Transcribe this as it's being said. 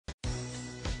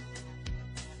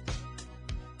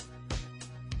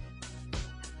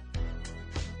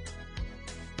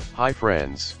Hi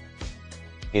friends.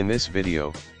 In this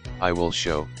video, I will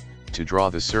show, to draw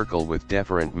the circle with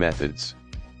different methods.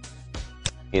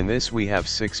 In this we have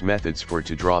 6 methods for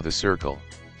to draw the circle.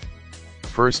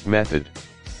 First method.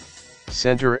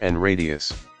 Center and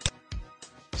radius.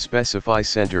 Specify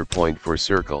center point for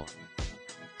circle.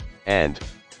 And,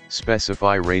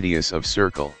 specify radius of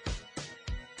circle.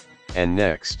 And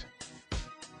next.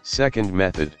 Second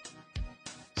method.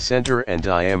 Center and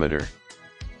diameter.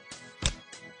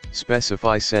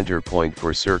 Specify center point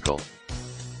for circle.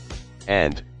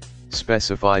 And,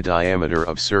 specify diameter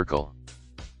of circle.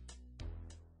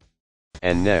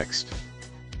 And next.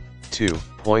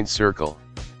 2-point circle.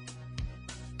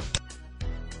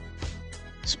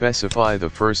 Specify the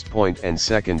first point and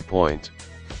second point.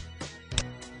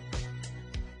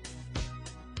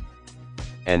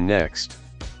 And next.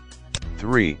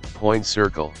 3-point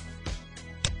circle.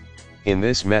 In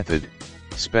this method,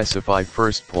 specify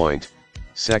first point,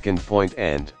 second point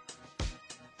and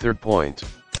third point.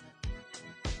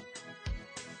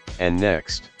 And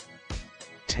next.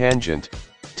 Tangent,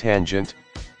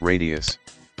 radius.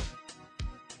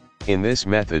 In this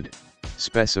method,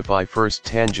 specify first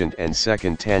tangent and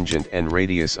second tangent and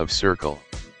radius of circle.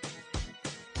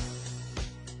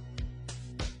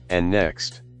 And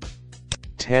next.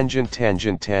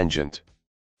 Tangent.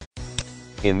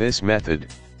 In this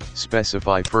method,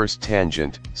 specify first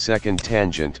tangent, second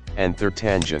tangent, and third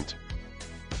tangent.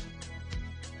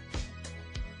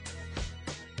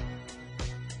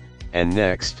 And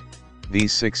next,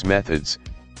 these 6 methods,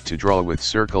 to draw with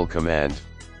circle command.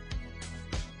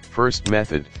 First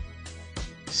method.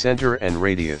 Center and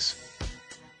radius.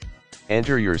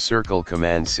 Enter your circle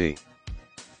command C.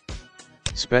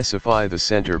 Specify the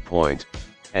center point,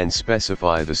 and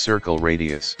specify the circle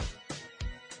radius.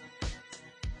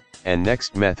 And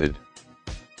next method.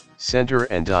 Center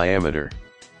and diameter.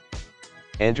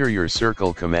 Enter your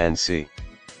circle command C.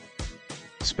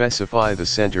 Specify the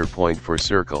center point for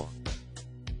circle.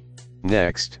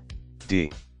 Next,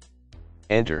 D.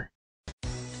 Enter.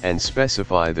 And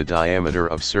specify the diameter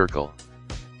of circle.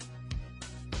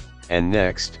 And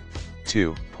next,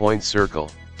 2-point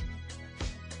circle.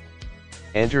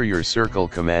 Enter your circle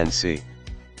command C.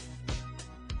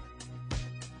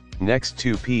 Next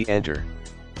 2P enter.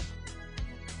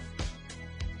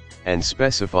 And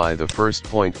specify the first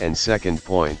point and second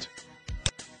point.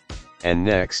 And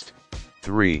next,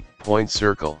 3-point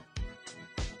circle.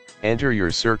 Enter your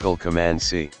circle command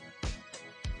C.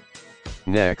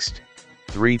 Next,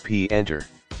 3P enter.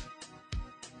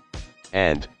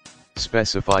 And,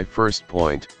 specify first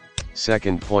point,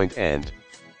 second point and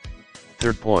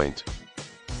third point.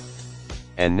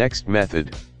 And next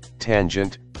method,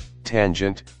 tangent,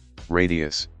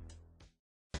 radius.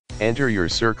 Enter your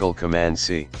circle command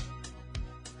C.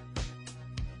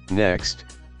 Next,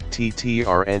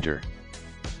 TTR enter.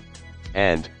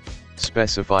 And,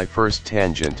 specify first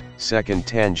tangent, second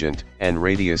tangent, and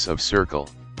radius of circle.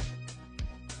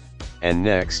 And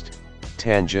next,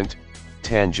 tangent.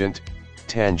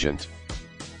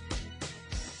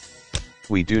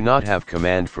 We do not have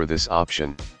command for this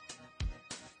option.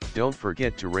 Don't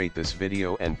forget to rate this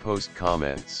video and post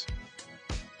comments.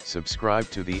 Subscribe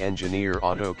to the Engineer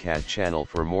AutoCAD channel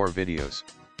for more videos.